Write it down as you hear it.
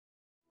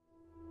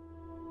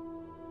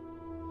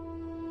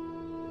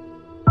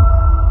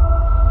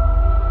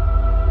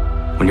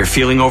When you're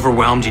feeling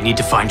overwhelmed, you need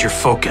to find your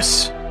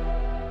focus.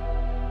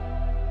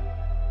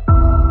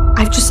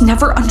 I've just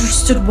never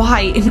understood why,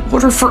 in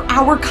order for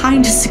our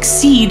kind to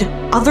succeed,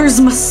 others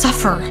must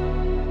suffer.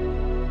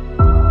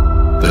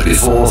 But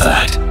before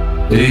that,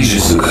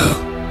 ages ago,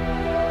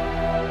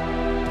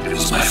 it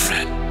was my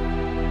friend.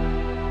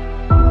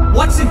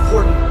 What's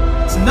important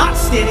is not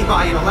standing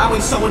by and allowing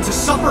someone to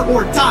suffer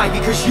or die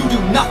because you do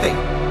nothing.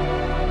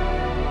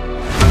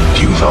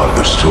 You thought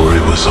the story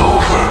was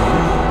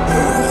over.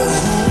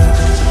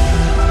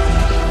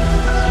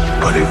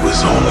 But it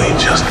was only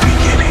just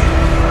beginning.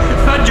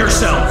 Defend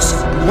yourselves!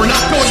 We're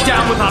not going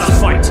down without a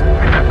fight!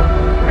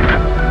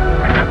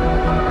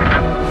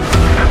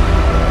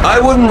 I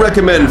wouldn't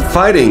recommend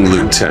fighting,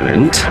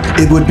 Lieutenant.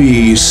 It would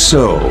be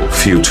so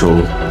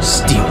futile.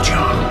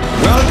 Steeljaw.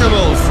 Welcome,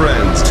 old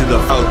friends, to the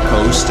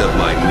outpost of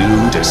my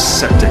new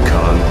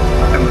Decepticon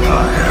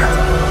empire.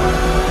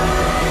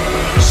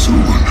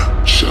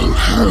 Soon shall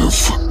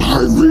have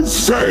my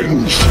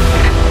revenge.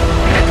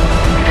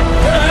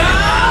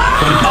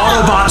 When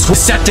Autobots and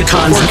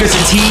Decepticons work as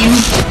a team,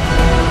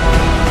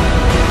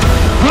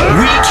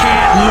 we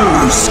can't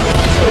lose.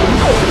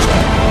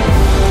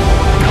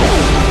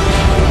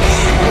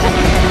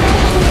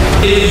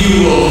 If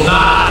you will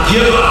not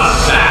give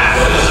us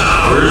back what is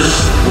ours,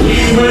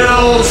 we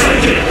will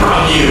take it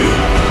from you.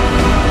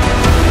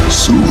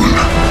 Soon,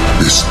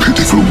 this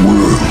pitiful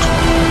world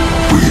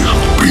will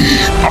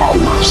be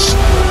ours.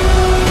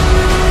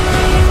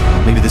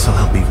 Maybe this will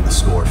help even the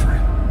score for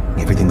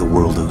everything the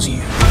world owes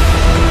you.